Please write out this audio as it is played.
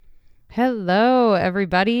Hello,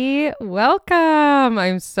 everybody. Welcome.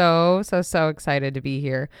 I'm so excited to be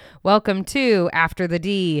here. Welcome to After the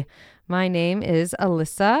D. My name is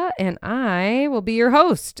Alyssa, and I will be your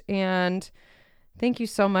host. And thank you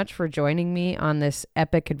so much for joining me on this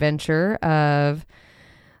epic adventure of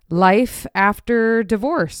life after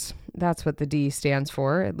divorce. That's what the D stands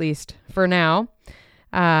for, at least for now.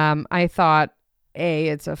 I thought, A,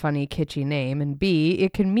 it's a funny, kitschy name, and B,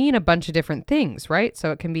 it can mean a bunch of different things, right?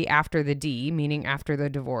 So it can be after the D, meaning after the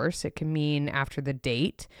divorce. It can mean after the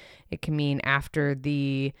date. It can mean after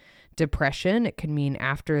the depression. It can mean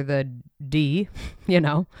after the D,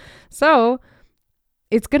 So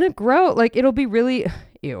it's going to grow. Like, it'll be really,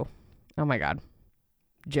 ew. Oh my God.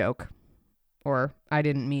 Joke. Or I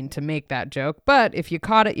didn't mean to make that joke, but if you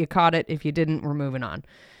caught it, you caught it. If you didn't, we're moving on.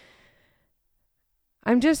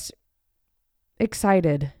 I'm just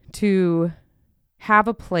excited to have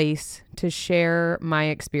a place to share my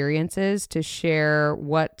experiences, to share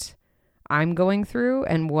what I'm going through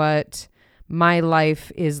and what my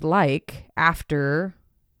life is like after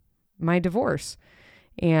my divorce.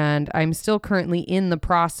 And I'm still currently in the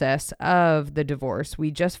process of the divorce. We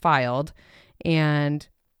just filed, and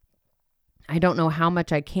I don't know how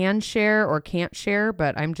much I can share or can't share,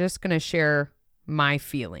 but I'm just going to share my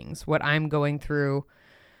feelings, what I'm going through,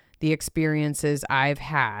 the experiences I've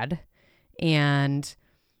had. And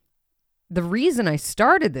the reason I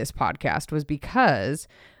started this podcast was because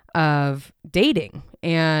of dating.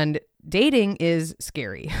 And dating is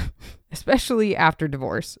scary, especially after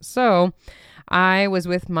divorce. So I was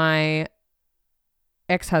with my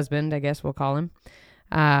ex-husband, I guess we'll call him,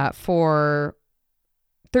 for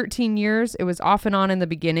 13 years. It was off and on in the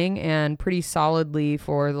beginning and pretty solidly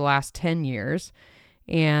for the last 10 years.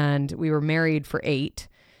 And we were married for 8.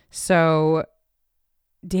 So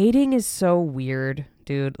dating is so weird,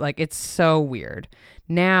 dude. Like, it's so weird.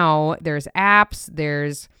 Now there's apps,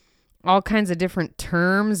 there's all kinds of different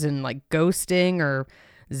terms and like ghosting or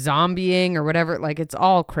zombieing or whatever. Like, it's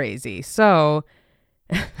all crazy. So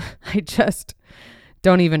I just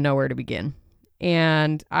don't even know where to begin.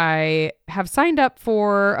 And I have signed up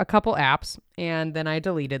for a couple apps, and then I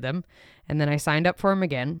deleted them. And then I signed up for them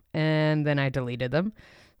again, and then I deleted them.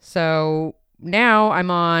 So now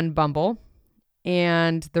I'm on Bumble.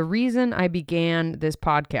 And the reason I began this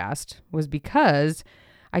podcast was because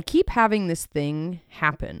I keep having this thing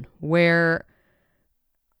happen where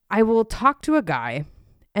I will talk to a guy,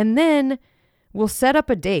 and then we'll set up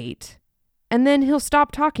a date, and then he'll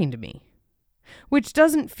stop talking to me, which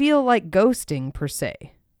doesn't feel like ghosting per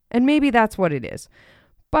se. And maybe that's what it is.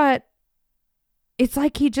 But it's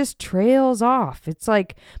like he just trails off. It's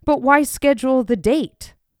like, but why schedule the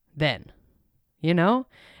date then?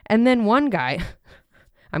 And then one guy,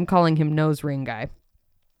 I'm calling him Nose Ring Guy.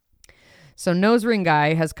 So Nose Ring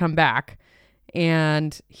Guy has come back,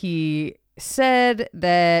 and he said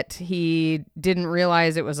that he didn't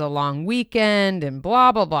realize it was a long weekend and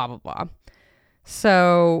blah, blah, blah, blah, blah.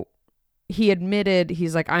 So he admitted,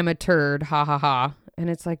 he's like, I'm a turd, ha, ha, ha. And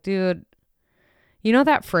it's like, dude, you know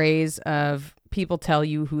that phrase of people tell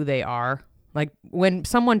you who they are? Like, when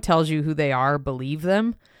someone tells you who they are, believe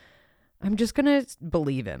them. I'm just going to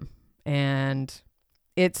believe him. And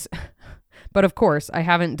but of course, I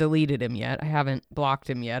haven't deleted him yet. I haven't blocked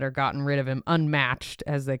him yet or gotten rid of him, unmatched,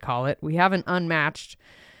 as they call it. We haven't unmatched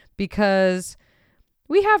because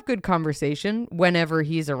we have good conversation whenever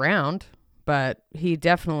he's around, but he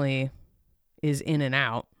definitely is in and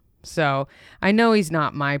out. So I know he's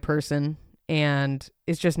not my person, and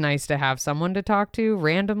it's just nice to have someone to talk to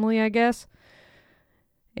randomly, I guess.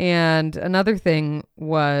 And another thing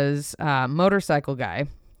was Motorcycle Guy.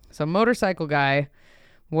 So Motorcycle Guy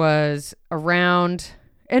was around,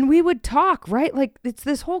 and we would talk, right? Like, it's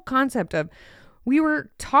this whole concept of we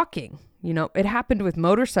were talking. It happened with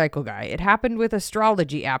Motorcycle Guy. It happened with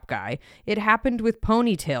Astrology App Guy. It happened with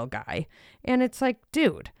Ponytail Guy. And it's like,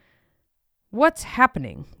 dude, what's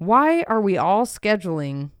happening? Why are we all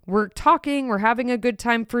scheduling? We're talking, we're having a good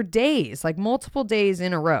time for days, like multiple days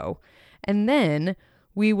in a row. And then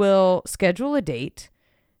we will schedule a date,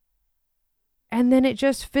 and then it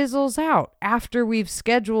just fizzles out after we've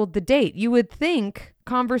scheduled the date. You would think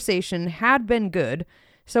conversation had been good,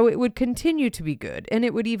 so it would continue to be good, and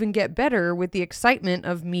it would even get better with the excitement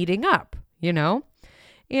of meeting up,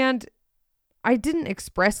 And I didn't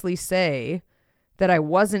expressly say that I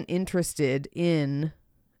wasn't interested in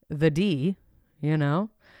the D,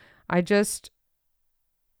 I just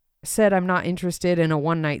said I'm not interested in a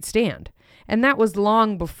one-night stand. And that was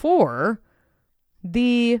long before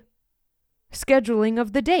the scheduling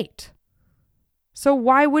of the date. So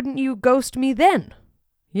why wouldn't you ghost me then?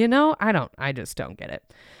 I just don't get it.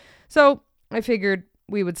 So I figured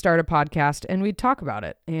we would start a podcast and we'd talk about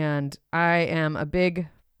it. And I am a big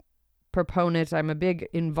proponent, I'm a big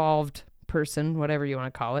involved person, whatever you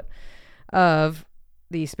want to call it, of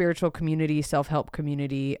the spiritual community, self-help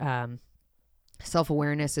community.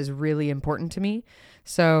 Self-awareness is really important to me.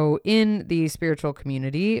 So in the spiritual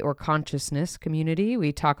community or consciousness community,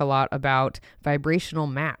 we talk a lot about vibrational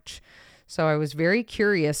match. So I was very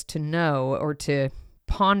curious to know or to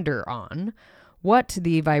ponder on what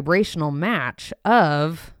the vibrational match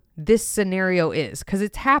of this scenario is, because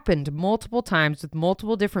it's happened multiple times with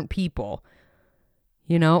multiple different people,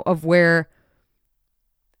 of where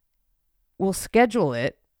we'll schedule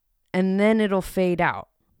it and then it'll fade out,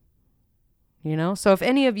 So if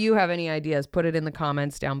any of you have any ideas, put it in the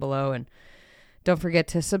comments down below, and don't forget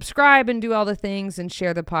to subscribe and do all the things and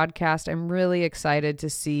share the podcast. I'm really excited to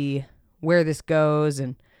see where this goes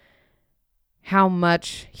and how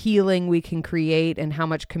much healing we can create and how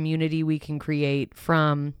much community we can create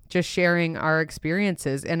from just sharing our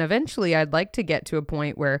experiences. And eventually I'd like to get to a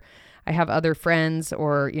point where I have other friends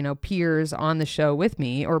or, peers on the show with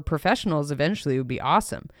me, or professionals eventually would be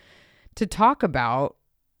awesome, to talk about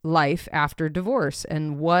life after divorce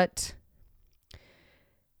and what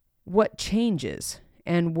changes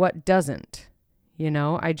and what doesn't.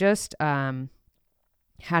 I just had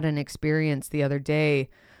an experience the other day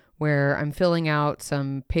where I'm filling out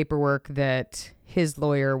some paperwork that his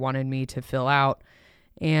lawyer wanted me to fill out,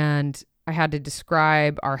 and I had to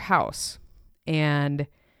describe our house. And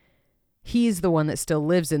he's the one that still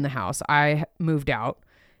lives in the house. I moved out,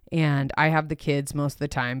 and I have the kids most of the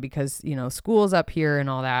time because, school's up here and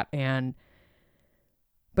all that.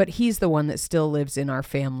 But he's the one that still lives in our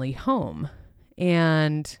family home.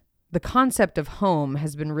 And the concept of home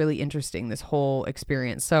has been really interesting, this whole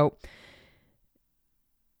experience. So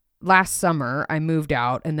last summer I moved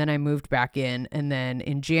out and then I moved back in. And then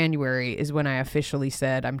in January is when I officially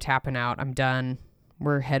said, I'm tapping out. I'm done.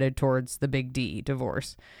 We're headed towards the big D,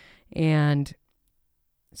 divorce. And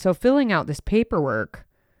so filling out this paperwork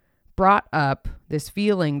brought up this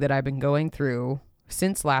feeling that I've been going through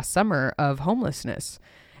since last summer of homelessness.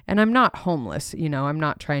 And I'm not homeless, I'm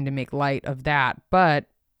not trying to make light of that, but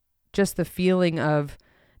just the feeling of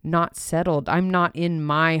not settled. I'm not in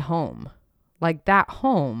my home. Like that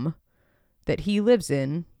home that he lives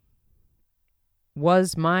in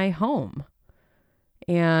was my home.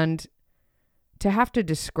 And to have to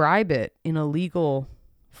describe it in a legal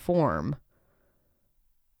form,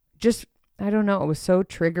 just, I don't know, it was so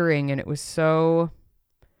triggering and it was so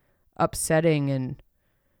upsetting and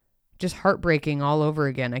just heartbreaking all over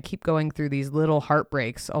again. I keep going through these little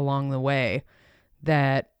heartbreaks along the way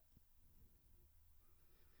that,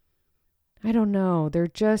 I don't know,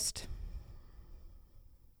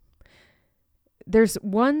 there's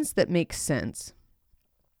ones that make sense.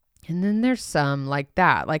 And then there's some like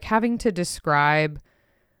that, like having to describe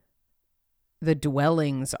the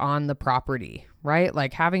dwellings on the property, right?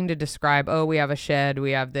 Like having to describe, oh, we have a shed,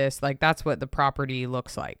 we have this, like that's what the property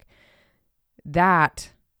looks like.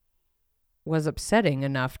 That was upsetting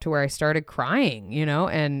enough to where I started crying,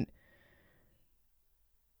 and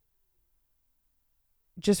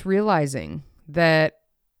just realizing that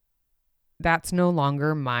that's no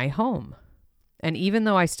longer my home. And even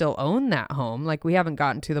though I still own that home, like we haven't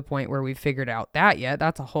gotten to the point where we've figured out that yet.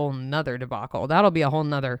 That's a whole nother debacle. That'll be a whole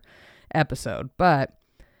nother episode, but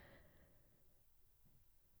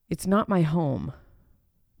it's not my home,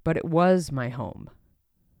 but it was my home.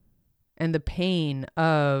 And the pain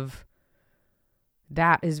of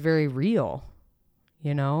that is very real,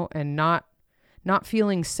 and not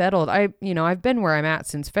feeling settled. I've been where I'm at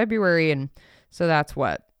since February. And so that's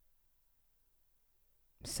what,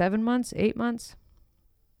 7 months, 8 months.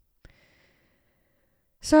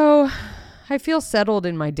 So I feel settled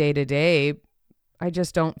in my day to day. I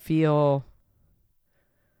just don't feel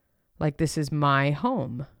like this is my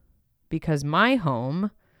home, because my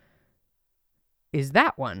home is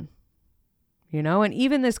that one, and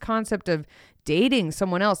even this concept of dating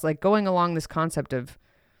someone else, like going along this concept of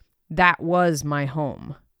that was my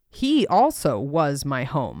home. He also was my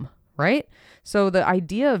home, right? So the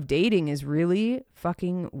idea of dating is really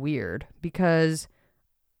fucking weird, because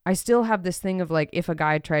I still have this thing of like, if a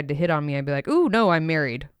guy tried to hit on me, I'd be like, ooh, no, I'm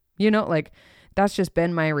married. Like that's just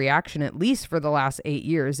been my reaction, at least for the last 8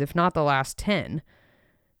 years, if not the last 10.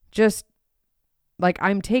 Just like,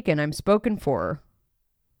 I'm taken, I'm spoken for,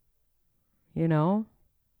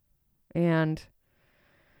 and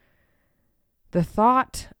the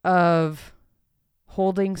thought of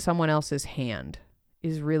holding someone else's hand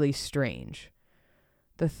is really strange.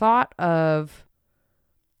 The thought of,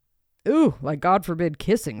 ooh, like God forbid,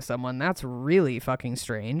 kissing someone, that's really fucking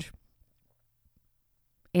strange.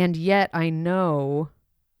 And yet I know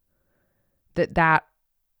that that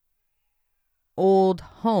old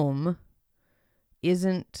home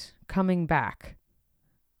isn't coming back.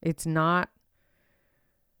 It's not,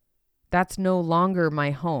 that's no longer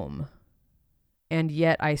my home. And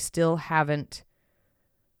yet I still haven't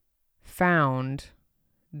found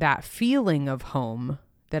that feeling of home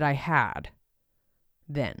that I had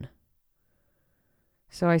then.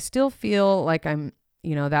 So I still feel like I'm,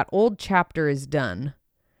 that old chapter is done.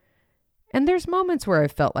 And there's moments where I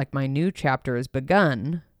felt like my new chapter has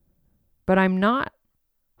begun, but I'm not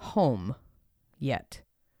home yet.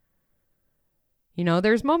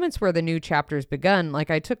 There's moments where the new chapter's begun.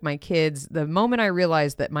 Like I took my kids, the moment I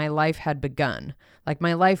realized that my life had begun, like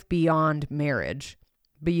my life beyond marriage,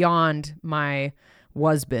 beyond my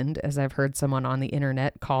husband, as I've heard someone on the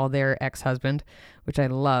internet call their ex-husband, which I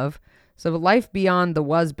love. So life beyond the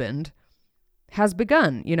husband has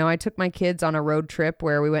begun. I took my kids on a road trip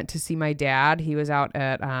where we went to see my dad. He was out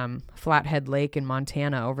at Flathead Lake in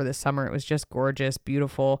Montana over the summer. It was just gorgeous,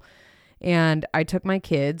 beautiful. And I took my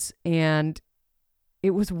kids, and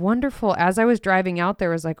it was wonderful. As I was driving out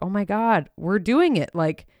there, I was like, oh my God, we're doing it.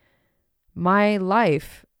 Like my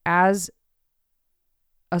life as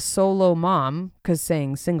a solo mom, because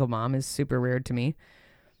saying single mom is super weird to me.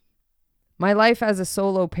 My life as a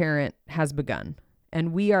solo parent has begun,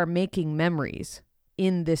 and we are making memories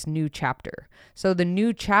in this new chapter. So the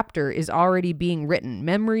new chapter is already being written.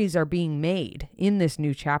 Memories are being made in this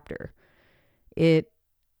new chapter. And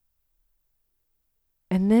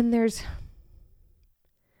then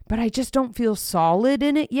but I just don't feel solid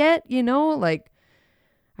in it yet, like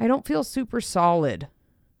I don't feel super solid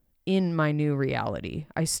in my new reality.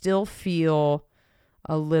 I still feel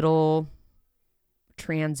a little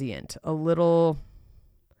transient, a little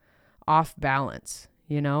off balance,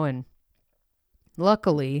 and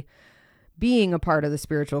luckily being a part of the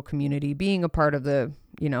spiritual community, being a part of the,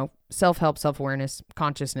 self-help, self-awareness,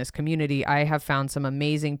 consciousness community, I have found some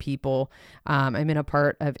amazing people. I'm a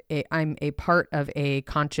part of a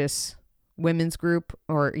conscious women's group,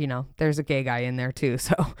 or, there's a gay guy in there too.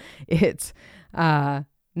 So it's,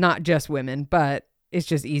 not just women, but it's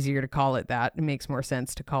just easier to call it that. It makes more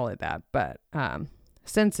sense to call it that. But,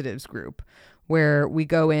 sensitives group, where we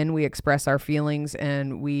go in, we express our feelings,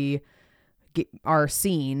 and we are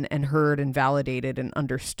seen and heard and validated and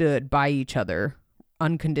understood by each other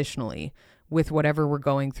unconditionally with whatever we're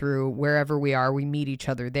going through. Wherever we are, we meet each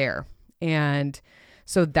other there. And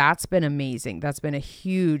so that's been amazing. That's been a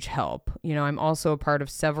huge help. I'm also a part of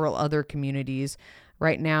several other communities.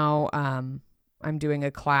 Right now, I'm doing a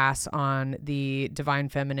class on the divine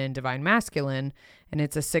feminine, divine masculine, and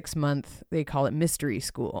it's a 6-month, they call it mystery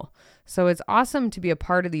school. So it's awesome to be a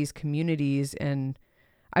part of these communities, and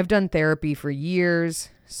I've done therapy for years,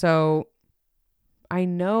 so I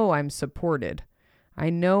know I'm supported. I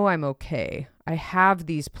know I'm okay. I have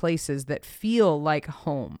these places that feel like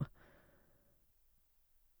home.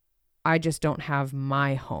 I just don't have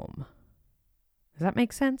my home. Does that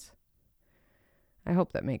make sense? I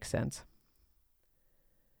hope that makes sense.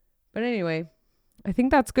 But anyway, I think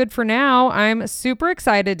that's good for now. I'm super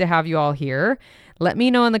excited to have you all here. Let me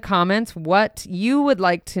know in the comments what you would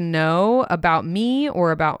like to know about me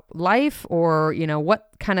or about life, or,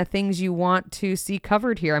 what kind of things you want to see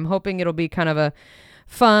covered here. I'm hoping it'll be kind of a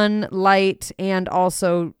fun, light, and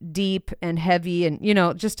also deep and heavy, and,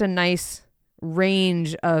 just a nice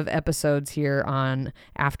range of episodes here on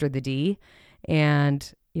After the D.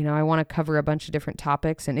 And I want to cover a bunch of different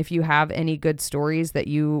topics. And if you have any good stories that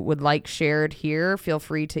you would like shared here, feel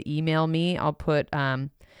free to email me. I'll put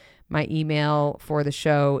my email for the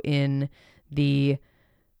show in the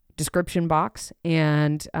description box.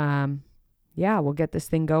 And we'll get this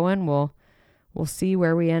thing going. We'll see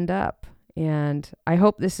where we end up. And I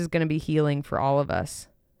hope this is going to be healing for all of us.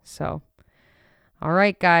 So, all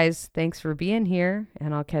right, guys, thanks for being here,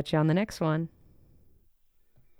 and I'll catch you on the next one.